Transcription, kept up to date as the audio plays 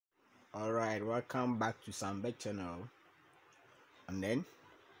Alright, welcome back to Sambek channel. And then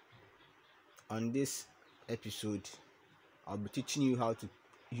on this episode, I'll be teaching you how to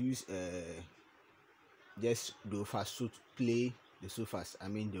use just do fast to play the so fast. I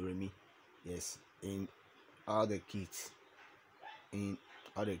mean the remi, yes, in all the keys, on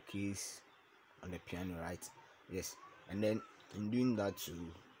the piano, right? Yes, and then in doing that too,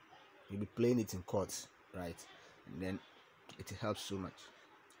 you'll be playing it in chords, right? And then it helps so much.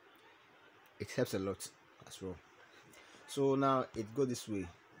 It helps a lot as well. So now it goes this way.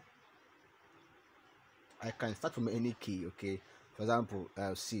 I can start from any key, okay? For example,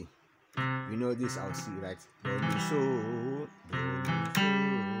 I'll C. You know this, I'll C, right? Do, mi, so, do, mi, so.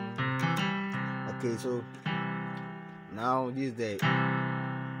 Okay, so now this is the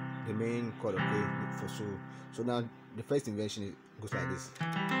main chord, okay, for so. So now the first inversion goes like this.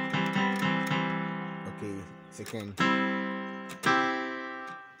 Okay, second.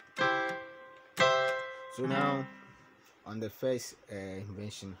 So now on the first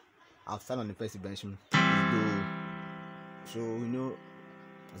invention, I'll start on the first invention is do. So you know,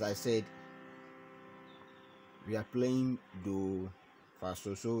 as I said, we are playing do fast,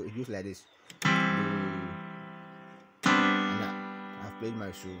 so it goes like this. Do, and I've played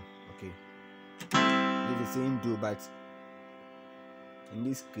my so. Okay, it's the same do, but in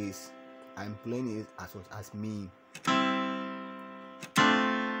this case, I'm playing it as me,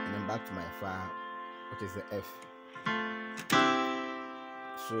 and then back to my fa, which is the F.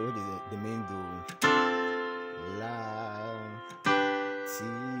 So this is the main do. La, ti,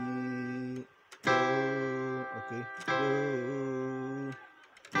 do. Okay, do,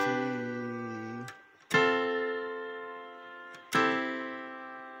 ti.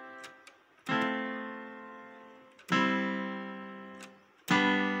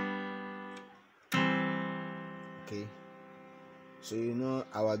 Okay, so you know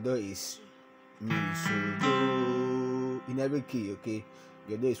our do is mi, so, do in every key. Okay,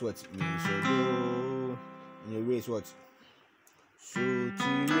 your do is what? Mi, so, do. And your re is what? So,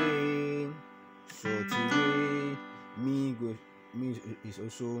 ti, re. So, ti, re. Mi is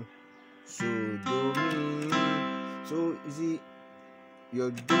also so, do, mi. So you see,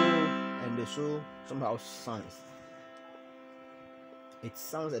 your do and the so somehow sounds. It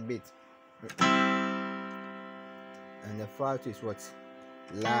sounds a bit. And the fa is what?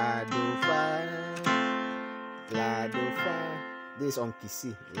 La, do, fa. La, do, fa. This on key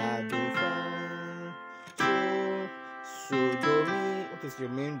C. La, do, fa. So, do, mi. What is your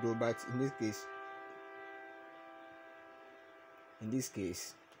main do? But in this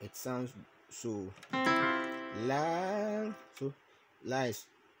case, it sounds so. La. So, la is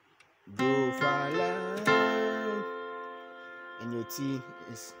do, fa, la. And your T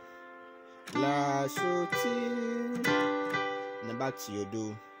is la, so, ti. And then back to your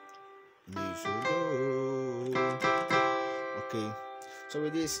do. Mi, so, do. Okay, so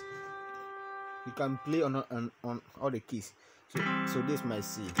with this you can play on all the keys. So this is my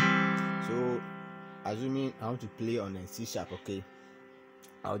C. So assuming I want to play on a C sharp, okay,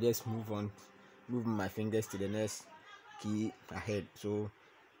 I'll just move my fingers to the next key ahead. So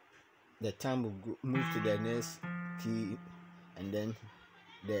the thumb will move to the next key, and then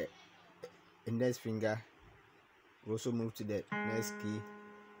the index finger will also move to the next key,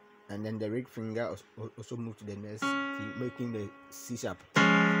 and then the ring finger also move to the next key, making the C sharp.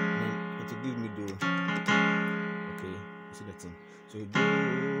 And it will give me do. Okay, you see the thing. So do,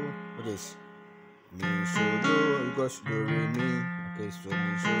 what is mi, so, do, because do, re, mi. Okay, so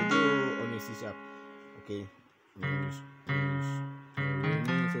mi, so, do on a C sharp. Okay, mi, so, re,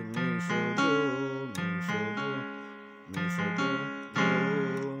 mi, so, mi, so, do, mi, so, do, mi, so, do, do,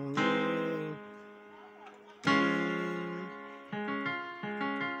 re, mi.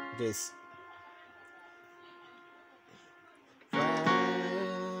 This.